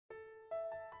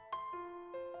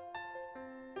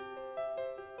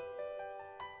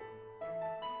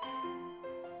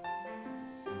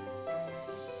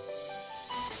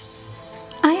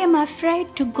am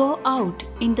afraid to go out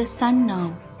in the sun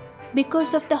now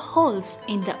because of the holes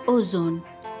in the ozone.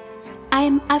 I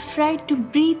am afraid to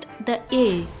breathe the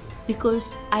air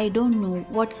because I don't know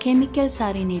what chemicals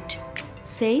are in it,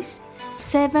 says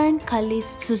Severn Cullis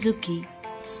Suzuki,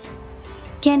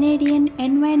 Canadian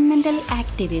environmental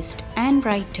activist and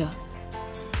writer.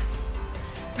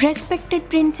 Respected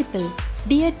principal,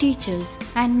 dear teachers,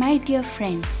 and my dear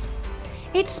friends,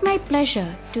 it's my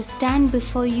pleasure to stand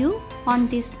before you on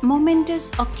this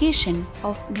momentous occasion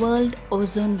of World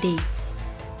Ozone Day.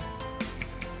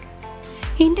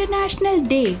 International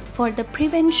Day for the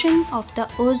Prevention of the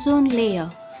Ozone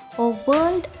Layer, or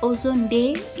World Ozone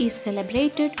Day, is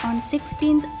celebrated on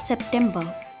 16th September.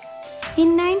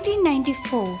 In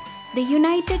 1994, the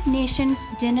United Nations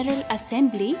General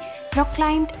Assembly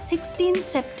proclaimed 16th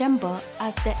September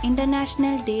as the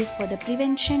International Day for the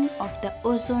Prevention of the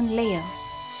Ozone Layer.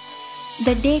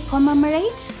 The day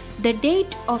commemorates the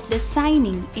date of the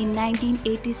signing in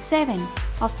 1987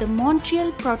 of the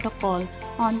Montreal Protocol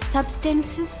on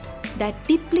substances that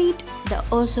deplete the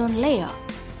ozone layer.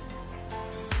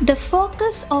 The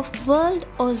focus of World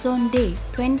Ozone Day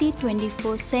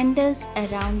 2024 centers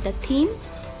around the theme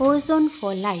Ozone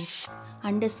for Life,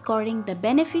 underscoring the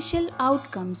beneficial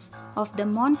outcomes of the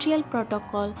Montreal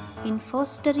Protocol in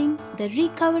fostering the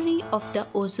recovery of the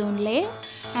ozone layer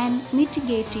and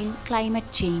mitigating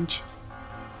climate change.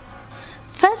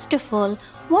 First of all,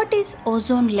 what is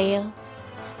ozone layer?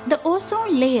 The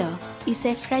ozone layer is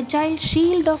a fragile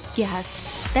shield of gas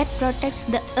that protects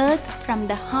the Earth from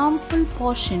the harmful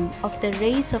portion of the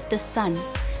rays of the sun,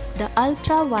 the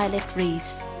ultraviolet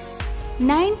rays.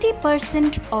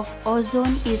 90% of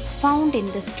ozone is found in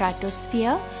the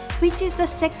stratosphere, which is the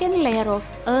second layer of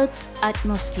Earth's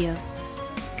atmosphere.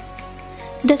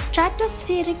 The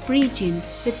stratospheric region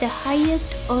with the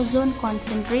highest ozone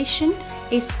concentration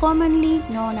is commonly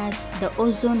known as the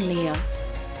ozone layer.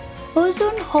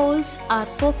 Ozone holes are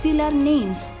popular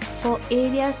names for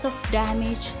areas of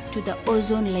damage to the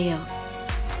ozone layer.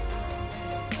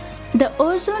 The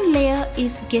ozone layer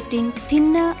is getting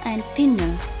thinner and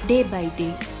thinner day by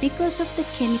day because of the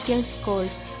chemicals called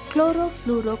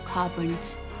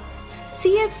chlorofluorocarbons.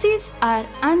 CFCs are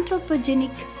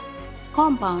anthropogenic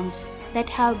compounds that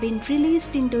have been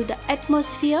released into the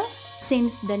atmosphere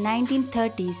since the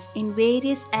 1930s in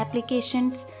various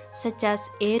applications such as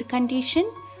air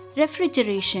conditioning,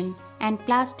 refrigeration, and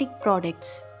plastic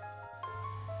products.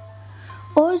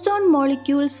 Ozone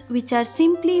molecules, which are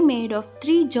simply made of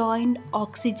three joined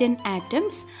oxygen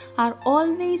atoms, are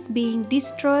always being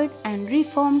destroyed and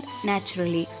reformed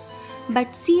naturally.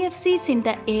 But CFCs in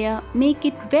the air make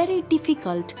it very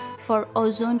difficult for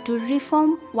ozone to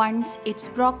reform once it's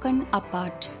broken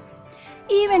apart.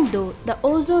 Even though the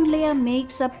ozone layer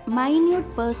makes up minute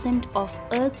percent of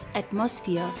Earth's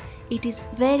atmosphere, it is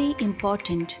very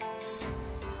important.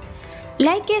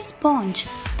 Like a sponge,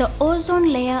 the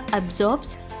ozone layer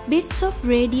absorbs bits of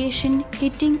radiation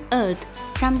hitting Earth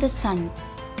from the sun.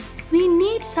 We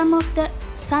need some of the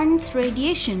sun's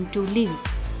radiation to live,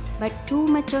 but too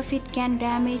much of it can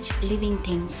damage living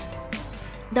things.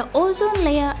 The ozone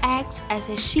layer acts as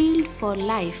a shield for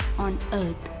life on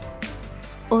Earth.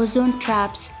 Ozone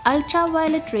traps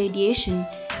ultraviolet radiation,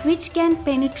 which can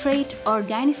penetrate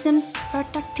organisms'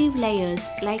 protective layers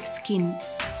like skin.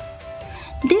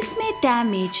 This may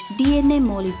damage DNA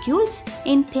molecules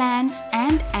in plants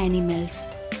and animals.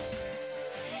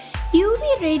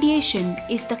 UV radiation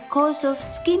is the cause of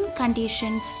skin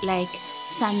conditions like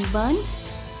sunburns,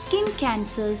 skin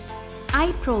cancers,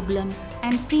 eye problem,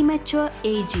 and premature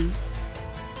aging.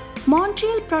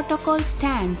 Montreal Protocol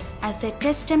stands as a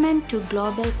testament to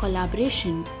global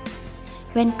collaboration.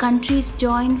 When countries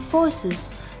join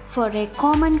forces for a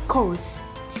common cause,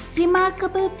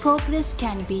 remarkable progress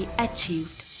can be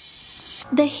achieved.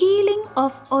 The healing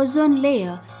of ozone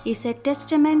layer is a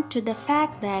testament to the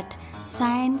fact that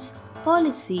science,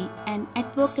 policy, and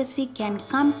advocacy can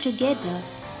come together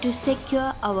to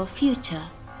secure our future.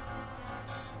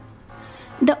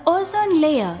 The ozone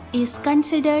layer is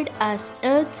considered as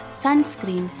Earth's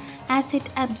sunscreen as it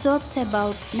absorbs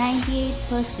about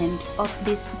 98% of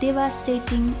this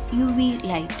devastating UV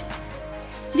light.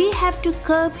 We have to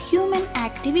curb human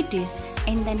activities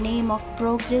in the name of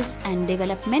progress and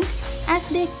development as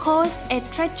they cause a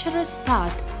treacherous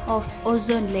path of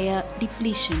ozone layer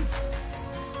depletion.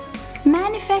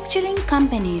 Manufacturing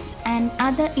companies and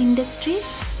other industries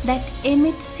that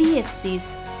emit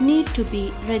CFCs need to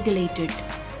be regulated.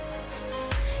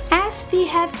 As we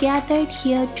have gathered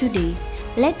here today,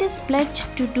 let us pledge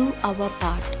to do our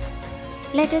part.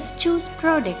 Let us choose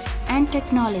products and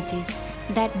technologies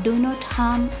that do not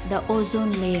harm the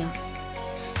ozone layer.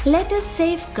 Let us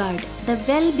safeguard the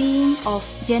well-being of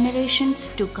generations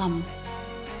to come.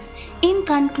 In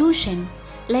conclusion,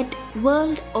 let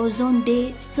World Ozone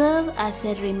Day serve as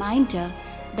a reminder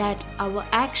that our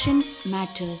actions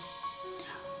matters.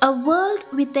 A world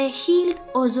with a healed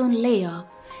ozone layer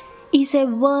is a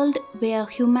world where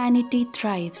humanity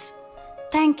thrives.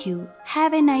 Thank you.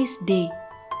 Have a nice day.